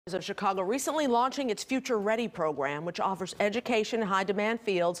Of Chicago recently launching its Future Ready program, which offers education in high-demand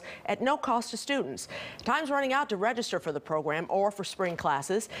fields at no cost to students. Time's running out to register for the program or for spring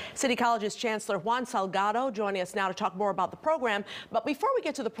classes. City College's Chancellor Juan Salgado joining us now to talk more about the program. But before we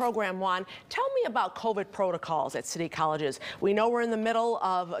get to the program, Juan, tell me about COVID protocols at City Colleges. We know we're in the middle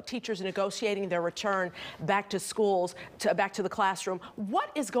of teachers negotiating their return back to schools, back to the classroom.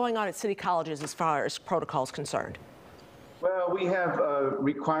 What is going on at City Colleges as far as protocols concerned? Well, we have a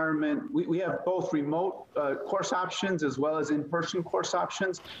requirement. We have both remote course options as well as in-person course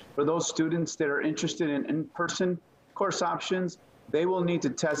options. For those students that are interested in in-person course options, they will need to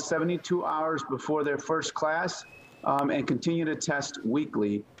test 72 hours before their first class and continue to test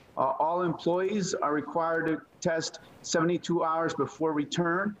weekly. All employees are required to test 72 hours before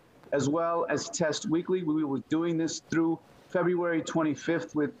return, as well as test weekly. We will be doing this through February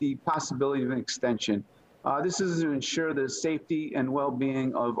 25th with the possibility of an extension. This is to ensure the safety and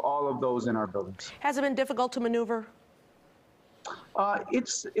well-being of all of those in our buildings. Has it been difficult to maneuver?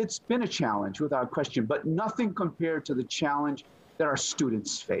 It's been a challenge without question, but nothing compared to the challenge that our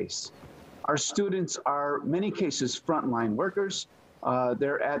students face. Our students are, in many cases, frontline workers.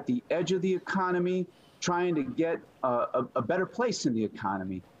 They're at the edge of the economy, trying to get a better place in the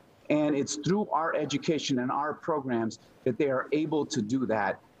economy. And it's through our education and our programs that they are able to do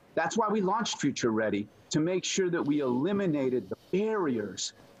that. That's why we launched Future Ready, to make sure that we eliminated the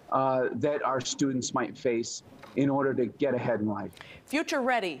barriers that our students might face in order to get ahead in life. Future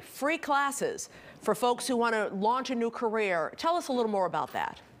Ready, free classes for folks who want to launch a new career. Tell us a little more about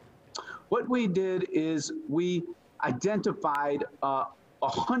that. What we did is we identified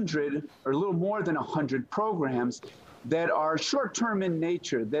 100 or a little more than 100 programs that are short-term in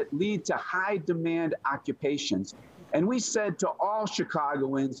nature that lead to high-demand occupations. And we said to all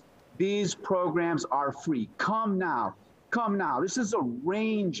Chicagoans, these programs are free. Come now. Come now. This is a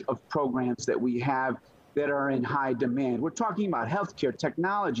range of programs that we have that are in high demand. We're talking about healthcare,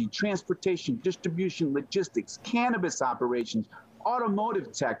 technology, transportation, distribution, logistics, cannabis operations,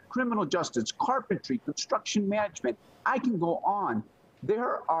 automotive tech, criminal justice, carpentry, construction management. I can go on.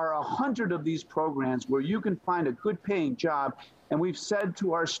 There are 100 of these programs where you can find a good paying job. And we've said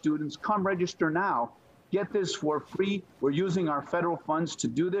to our students, come register now. Get this for free. We're using our federal funds to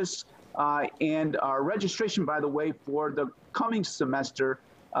do this. And our registration, by the way, for the coming semester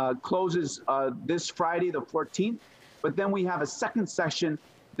closes this Friday, the 14th. But then we have a second session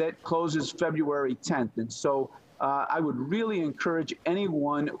that closes February 10th. And so I would really encourage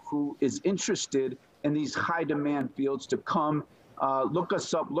anyone who is interested in these high demand fields to come look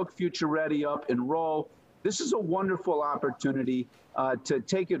us up, look Future Ready up, enroll. This is a wonderful opportunity to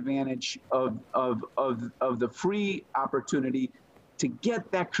take advantage of the free opportunity to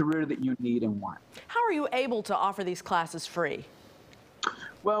get that career that you need and want. How are you able to offer these classes free?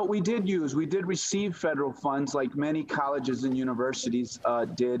 Well, we did receive federal funds like many colleges and universities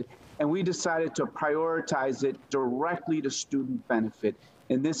did, and we decided to prioritize it directly to student benefit,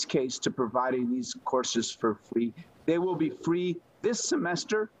 in this case to providing these courses for free. They will be free this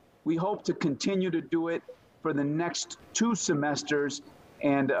semester. We hope to continue to do it for the next 2 semesters.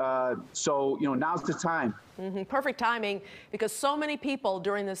 And so, now's the time. Perfect timing, because so many people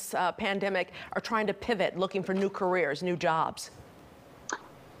during this pandemic are trying to pivot, looking for new careers, new jobs.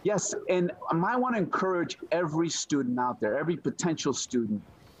 Yes, and I want to encourage every student out there, every potential student,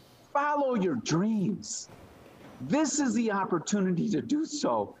 follow your dreams. This is the opportunity to do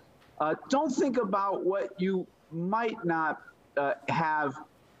so. Don't think about what you might not have.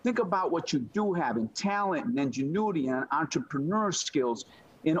 Think about what you do have in talent and ingenuity and entrepreneur skills,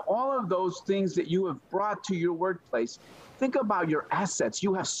 in all of those things that you have brought to your workplace. Think about your assets.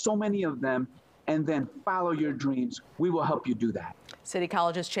 You have so many of them, and then follow your dreams. We will help you do that. City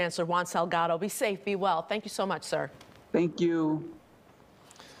College's Chancellor Juan Salgado, be safe, be well. Thank you so much, sir. Thank you.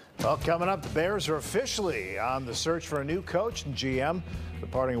 Well, coming up, the Bears are officially on the search for a new coach and GM. The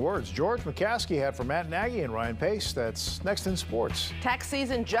parting words George McCaskey had for Matt Nagy and Ryan Pace. That's next in sports. Tax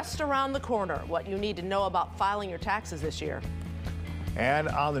season just around the corner. What you need to know about filing your taxes this year. And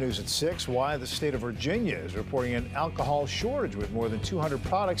on the news at 6, why the state of Virginia is reporting an alcohol shortage with more than 200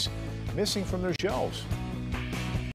 products missing from their shelves.